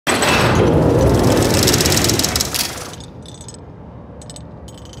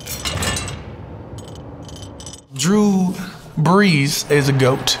Drew Brees is a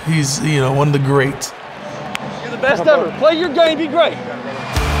GOAT. He's, one of the greats. You're the best ever. Play your game, be great.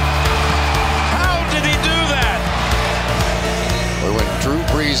 How did he do that? Well, when Drew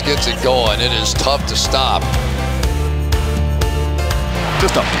Brees gets it going, it is tough to stop.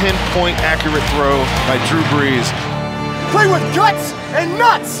 Just a pinpoint accurate throw by Drew Brees. Play with guts and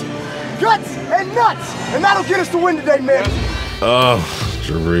nuts! Guts and nuts! And that'll get us the win today, man.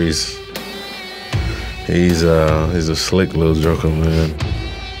 Drew Brees. He's a slick little joker, man.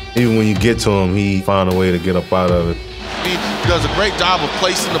 Even when you get to him, he found a way to get up out of it. He does a great job of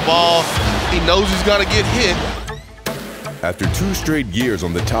placing the ball. He knows he's gonna get hit. After 2 straight years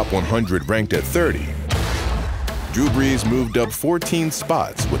on the top 100 ranked at 30, Drew Brees moved up 14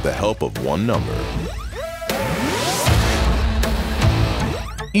 spots with the help of one number.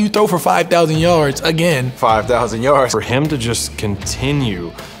 You throw for 5,000 yards again. 5,000 yards. For him to just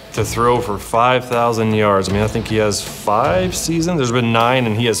continue to throw for 5,000 yards. I mean, I think he has 5 seasons. There's been 9,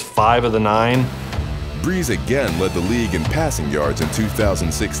 and he has 5 of the 9. Brees again led the league in passing yards in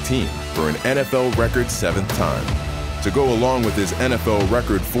 2016 for an NFL record 7th time, to go along with his NFL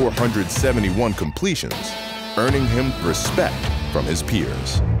record 471 completions, earning him respect from his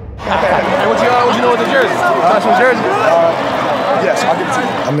peers. Hey, what you know with the jersey? Touch with jersey? Yes, I'll give it to you.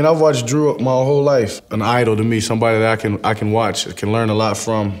 I mean, I've watched Drew my whole life. An idol to me, somebody that I can watch, can learn a lot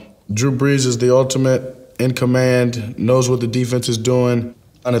from. Drew Brees is the ultimate in command, knows what the defense is doing.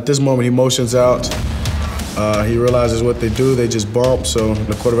 And at this moment, he motions out. He realizes what they do. They just bump, so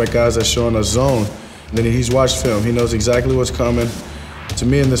the quarterback guys are showing us zone. And then he's watched film. He knows exactly what's coming. To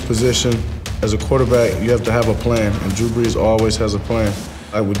me, in this position, as a quarterback, you have to have a plan, and Drew Brees always has a plan.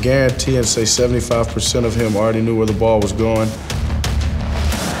 I would guarantee and say 75% of him already knew where the ball was going.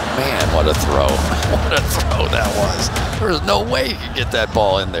 Man, what a throw. What a throw that was. There was no way he could get that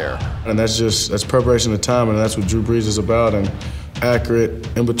ball in there. And that's preparation of time, and that's what Drew Brees is about. And accurate,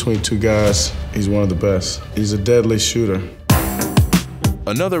 in between 2 guys, he's one of the best. He's a deadly shooter.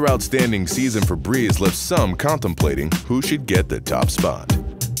 Another outstanding season for Brees left some contemplating who should get the top spot.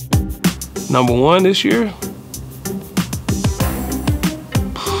 Number 1 this year?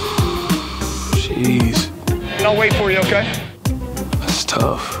 Jeez. And I'll wait for you, okay? That's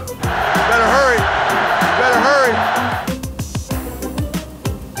tough. Better hurry. Better hurry.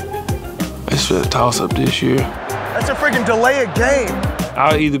 It's a toss-up this year. That's a freaking delay of game.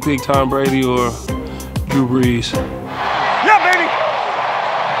 I'll either pick Tom Brady or Drew Brees.